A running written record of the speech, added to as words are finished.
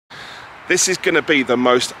This is going to be the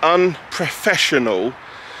most unprofessional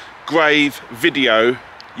grave video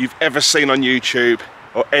you've ever seen on YouTube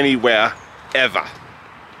or anywhere ever.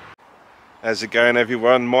 How's it going,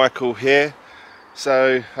 everyone? Michael here.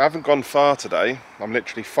 So I haven't gone far today. I'm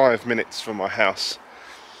literally 5 minutes from my house,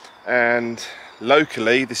 and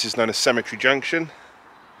locally this is known as Cemetery Junction,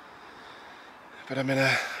 but I'm in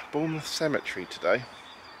a Bournemouth cemetery today.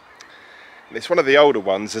 And it's one of the older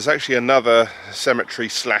ones. There's actually another cemetery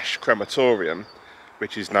slash crematorium,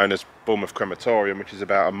 which is known as Bournemouth Crematorium, which is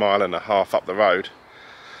about 1.5 miles up the road.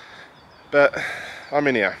 But I'm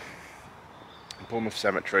in here, Bournemouth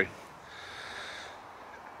Cemetery.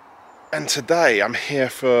 And today I'm here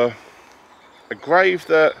for a grave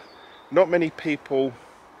that not many people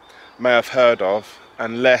may have heard of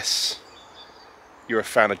unless you're a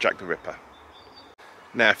fan of Jack the Ripper.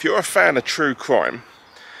 Now, if you're a fan of true crime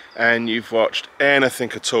and you've watched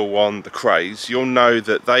anything at all on The Craze, you'll know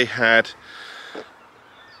that they had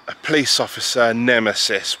a police officer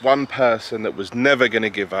nemesis, one person that was never going to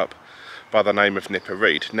give up, by the name of Nipper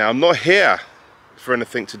Read. Now, I'm not here for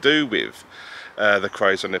anything to do with The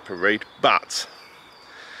Craze or Nipper Read, but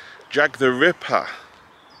Jack the Ripper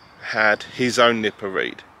had his own Nipper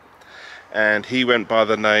Read, and he went by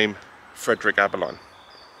the name Frederick Abberline.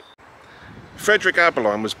 Frederick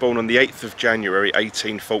Abberline was born on the 8th of January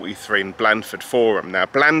 1843 in Blandford Forum. Now,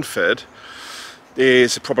 Blandford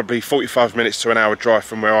is probably 45 minutes to an hour drive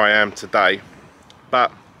from where I am today,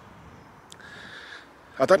 but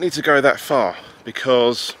I don't need to go that far,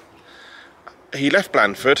 because he left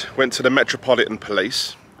Blandford, went to the Metropolitan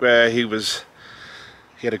Police, where he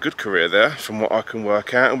had a good career there from what I can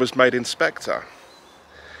work out, and was made inspector.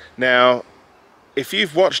 Now, if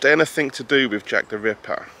you've watched anything to do with Jack the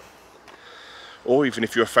Ripper, or even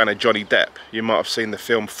if you're a fan of Johnny Depp, you might have seen the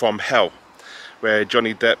film From Hell, where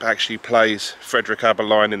Johnny Depp actually plays Frederick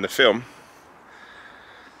Abberline in the film.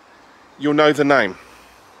 You'll know the name.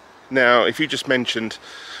 Now, if you just mentioned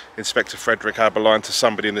Inspector Frederick Abberline to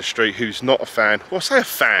somebody in the street who's not a fan, well, say a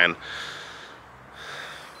fan,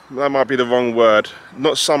 that might be the wrong word,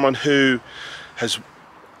 not someone who has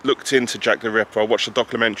looked into Jack the Ripper or watched the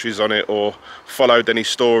documentaries on it or followed any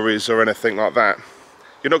stories or anything like that,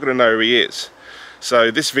 you're not going to know who he is.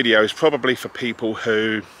 So this video is probably for people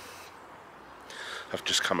who have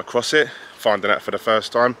just come across it, finding out for the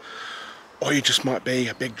first time, or you just might be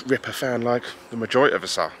a big Ripper fan like the majority of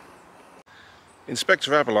us are.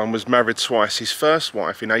 Inspector Abberline was married twice. His first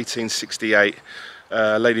wife in 1868,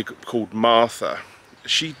 a lady called Martha,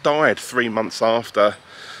 she died 3 months after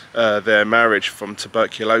their marriage from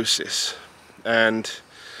tuberculosis. And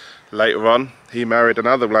later on, he married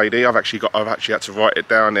another lady. I've actually had to write it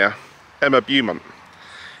down there, Emma Beaumont,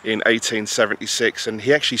 in 1876, and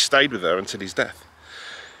he actually stayed with her until his death.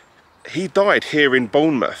 He died here in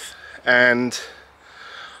Bournemouth, and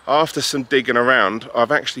after some digging around,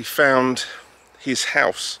 I've actually found his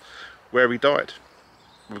house where he died.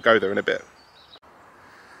 We'll go there in a bit.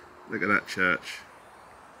 Look at that church.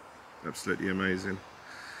 Absolutely amazing.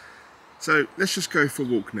 So let's just go for a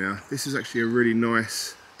walk now. This is actually a really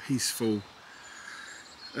nice, peaceful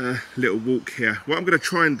little walk here. What I'm going to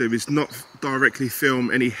try and do is not directly film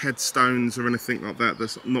any headstones or anything like that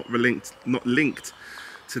that's not linked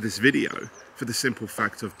to this video, for the simple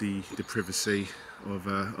fact of the privacy of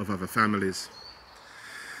other families.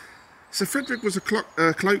 So Frederick was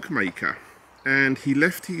a cloak maker, and he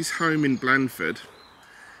left his home in Blandford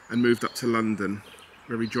and moved up to London,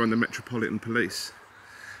 where he joined the Metropolitan Police.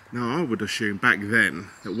 Now, I would assume back then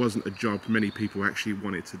that wasn't a job many people actually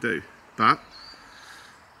wanted to do, but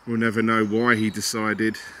we'll never know why he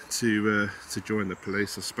decided to join the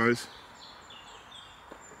police, I suppose.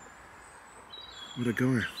 What a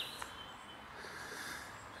guy.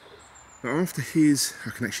 But after his, I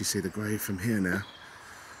can actually see the grave from here now.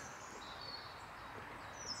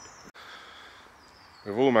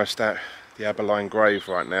 We're almost at the Abberline grave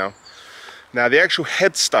right now. Now, the actual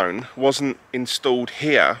headstone wasn't installed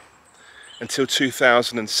here until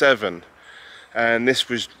 2007, and this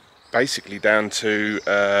was basically down to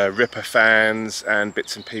Ripper fans and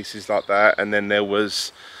bits and pieces like that. And then there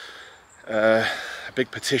was a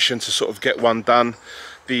big petition to sort of get one done.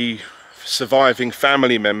 The surviving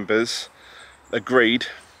family members agreed,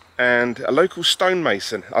 and a local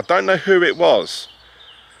stonemason, I don't know who it was,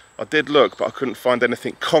 I did look, but I couldn't find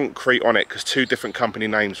anything concrete on it because 2 different company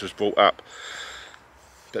names was brought up,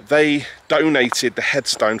 but they donated the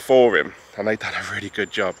headstone for him, and they done a really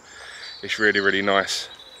good job. It's really, really nice.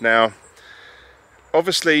 Now,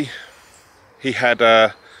 obviously he had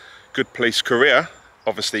a good police career,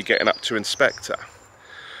 obviously getting up to inspector,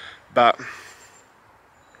 but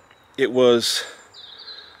it was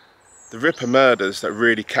the Ripper murders that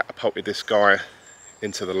really catapulted this guy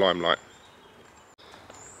into the limelight.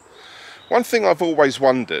 One thing I've always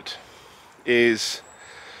wondered is,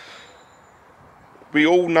 we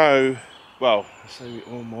all know, well,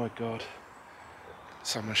 oh my god,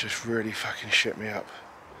 someone's just really fucking shit me up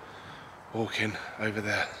walking over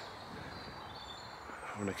there.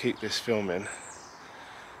 I'm going to keep this filming.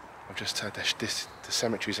 I've just heard the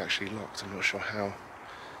cemetery's actually locked. I'm not sure how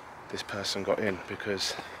this person got in,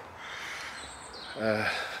 because I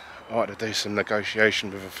had to do some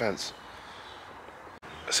negotiation with a fence.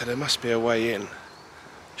 So there must be a way in.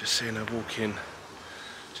 Just seeing her walk in,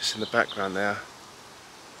 just in the background there.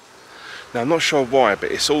 Now I'm not sure why,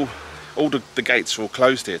 but it's all the gates are all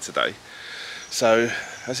closed here today. So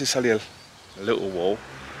as it's only a little wall,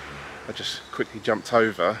 I just quickly jumped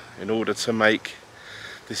over in order to make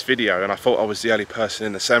this video, and I thought I was the only person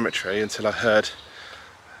in the cemetery until I heard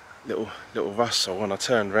little rustle, and I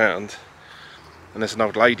turned round and there's an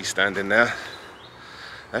old lady standing there.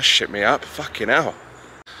 That shit me up, fucking hell.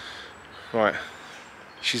 Right,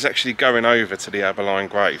 she's actually going over to the Abberline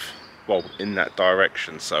grave, well, in that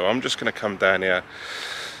direction, so I'm just going to come down here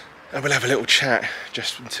and we'll have a little chat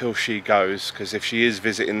just until she goes, because if she is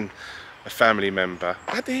visiting a family member,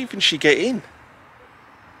 how did even she get in?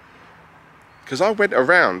 Because I went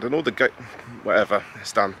around and all the whatever,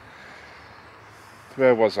 it's done.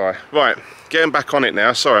 Where was I? Right, getting back on it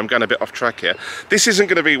now. Sorry, I'm going a bit off track here. This isn't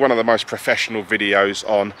going to be one of the most professional videos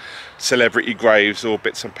on celebrity graves or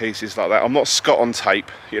bits and pieces like that. I'm not Scott on tape,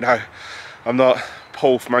 you know. I'm not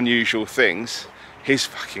Paul from Unusual Things. He's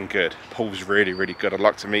fucking good. Paul's really, really good. I'd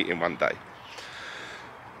like to meet him one day.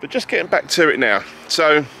 But just getting back to it now.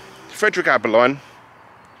 So, Frederick Abberline,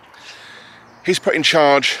 he's put in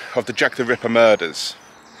charge of the Jack the Ripper murders.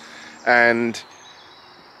 And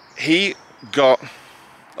he got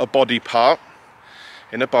a body part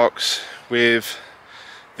in a box with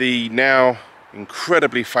the now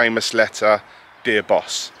incredibly famous letter, "Dear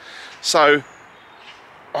Boss." So,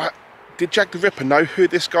 did Jack the Ripper know who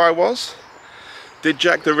this guy was? Did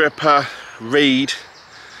Jack the Ripper read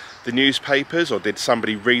the newspapers, or did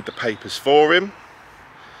somebody read the papers for him?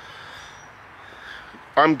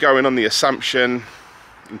 I'm going on the assumption,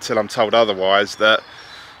 until I'm told otherwise, that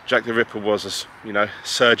Jack the Ripper was, you know,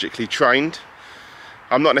 surgically trained.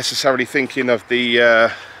 I'm not necessarily thinking of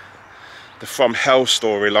the From Hell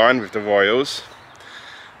storyline with the royals,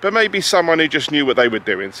 but maybe someone who just knew what they were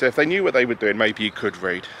doing. So if they knew what they were doing, maybe he could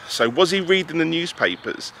read. So was he reading the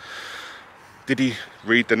newspapers? Did he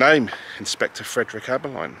read the name Inspector Frederick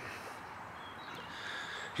Abberline?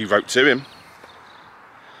 He wrote to him.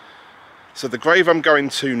 So the grave I'm going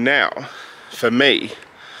to now, for me,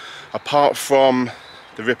 apart from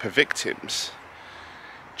the Ripper victims,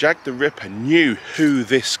 Jack the Ripper knew who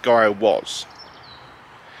this guy was.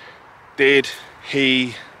 Did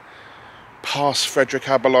he pass Frederick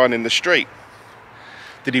Abberline in the street?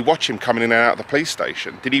 Did he watch him coming in and out of the police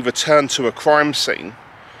station? Did he return to a crime scene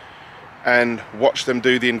and watch them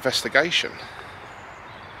do the investigation?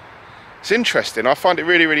 It's interesting. I find it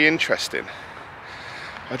really, really interesting.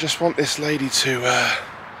 I just want this lady to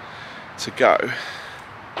go.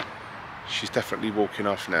 She's definitely walking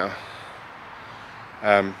off now.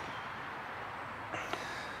 Are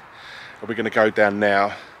we going to go down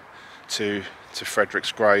now to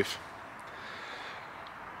Frederick's grave?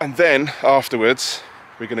 And then afterwards,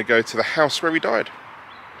 we're going to go to the house where he died.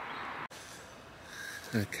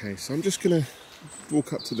 Okay, so I'm just going to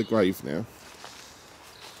walk up to the grave now.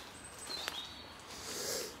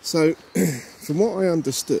 So, from what I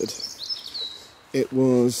understood, it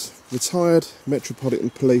was retired Metropolitan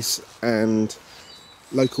Police and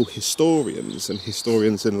local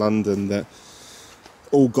historians in London that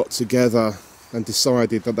all got together and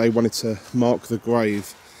decided that they wanted to mark the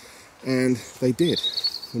grave, and they did.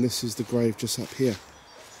 And this is the grave just up here.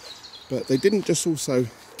 But they didn't just also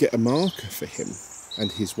get a marker for him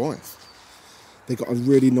and his wife. They got a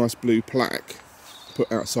really nice blue plaque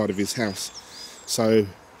put outside of his house, so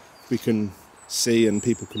we can see and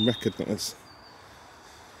people can recognise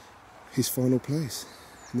his final place.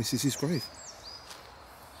 And this is his grave.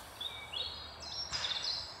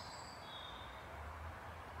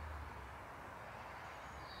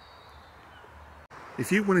 If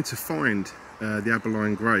you wanted to find the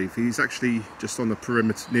Abberline grave, he's actually just on the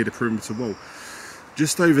perimeter, near the perimeter wall.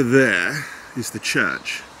 Just over there is the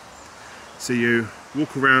church. So you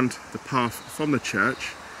walk around the path from the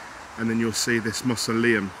church and then you'll see this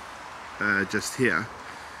mausoleum just here.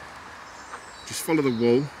 Just follow the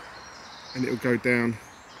wall and it'll go down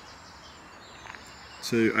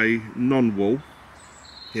to a non-wall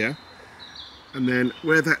here. And then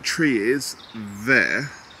where that tree is there,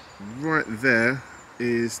 right there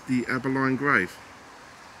is the Abberline grave.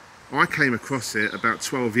 I came across it about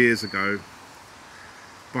 12 years ago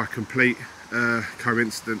by complete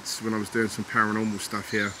coincidence when I was doing some paranormal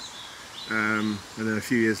stuff here. And then a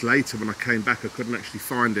few years later when I came back I couldn't actually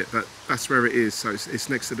find it, but that's where it is. So it's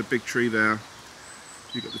next to the big tree there.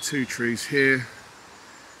 You've got the two trees here,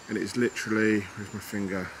 and it's literally, where's my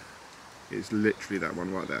finger? It's literally that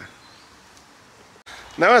one right there.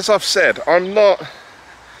 Now, as I've said, I'm not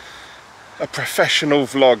a professional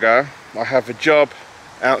vlogger. I have a job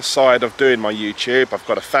outside of doing my YouTube. I've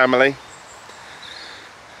got a family.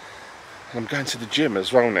 I'm going to the gym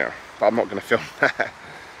as well now, but I'm not going to film that.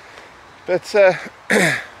 But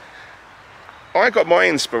I got my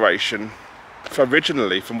inspiration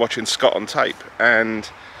originally from watching Scott on tape, and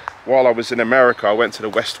while I was in America I went to the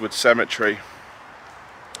Westwood Cemetery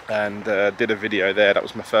and did a video there. That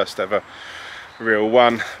was my first ever real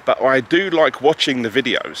one. But I do like watching the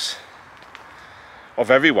videos of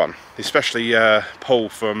everyone, especially Paul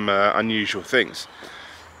from Unusual Things.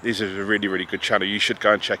 He's a really good channel. You should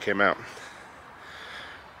go and check him out.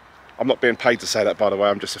 I'm not being paid to say that, by the way.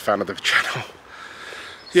 I'm just a fan of the channel.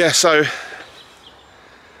 Yeah, so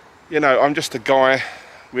you know, I'm just a guy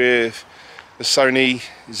with the Sony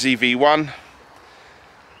ZV-1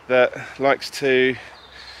 that likes to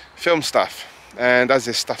film stuff, and as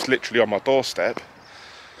this stuff's literally on my doorstep,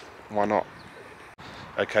 why not?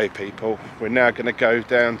 Okay people, we're now going to go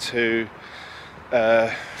down to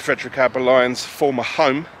Frederick Abberline's former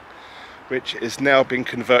home, which is now been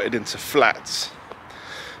converted into flats.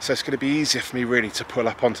 So it's going to be easier for me really to pull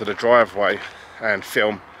up onto the driveway and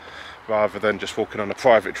film, rather than just walking on a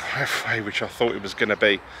private driveway, which I thought it was going to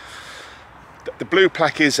be. The blue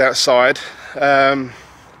plaque is outside.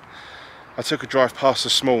 I took a drive past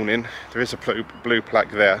this morning. There is a blue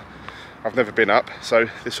plaque there. I've never been up, so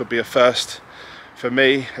this will be a first for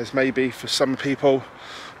me, as maybe for some people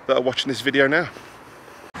that are watching this video now.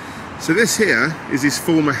 So this here is his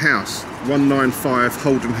former house, 195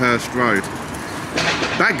 Holdenhurst Road.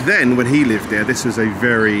 Back then, when he lived there, this was a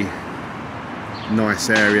very nice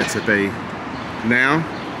area to be. Now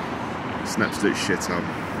it's an absolute shithole.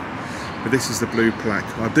 But this is the blue plaque.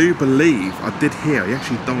 I do believe, I did hear, he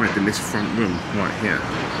actually died in this front room right here.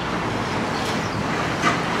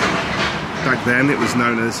 Back then it was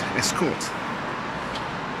known as Escort.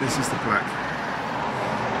 This is the plaque.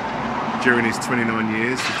 During his 29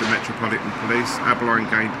 years with the Metropolitan Police, Abberline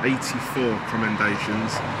gained 84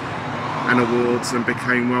 commendations and awards and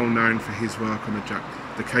became well known for his work on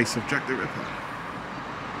the case of Jack the Ripper.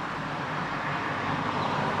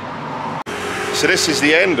 So this is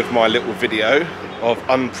the end of my little video of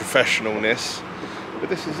unprofessionalness, but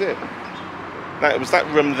this is it. Now, it was that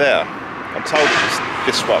room there. I'm told it was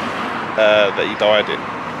this one that he died in,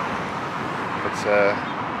 but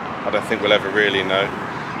I don't think we'll ever really know.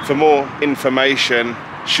 For more information,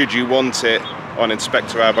 should you want it, on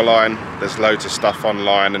Inspector Abberline, there's loads of stuff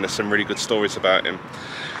online and there's some really good stories about him.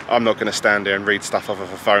 I'm not going to stand there and read stuff off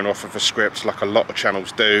of a phone, off of a script, like a lot of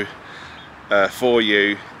channels do. For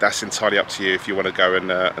you, that's entirely up to you if you want to go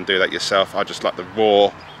and do that yourself. I just like the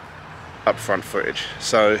raw upfront footage.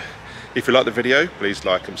 So if you like the video, please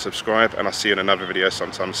like and subscribe, and I'll see you in another video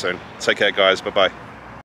sometime soon. Take care guys, bye bye.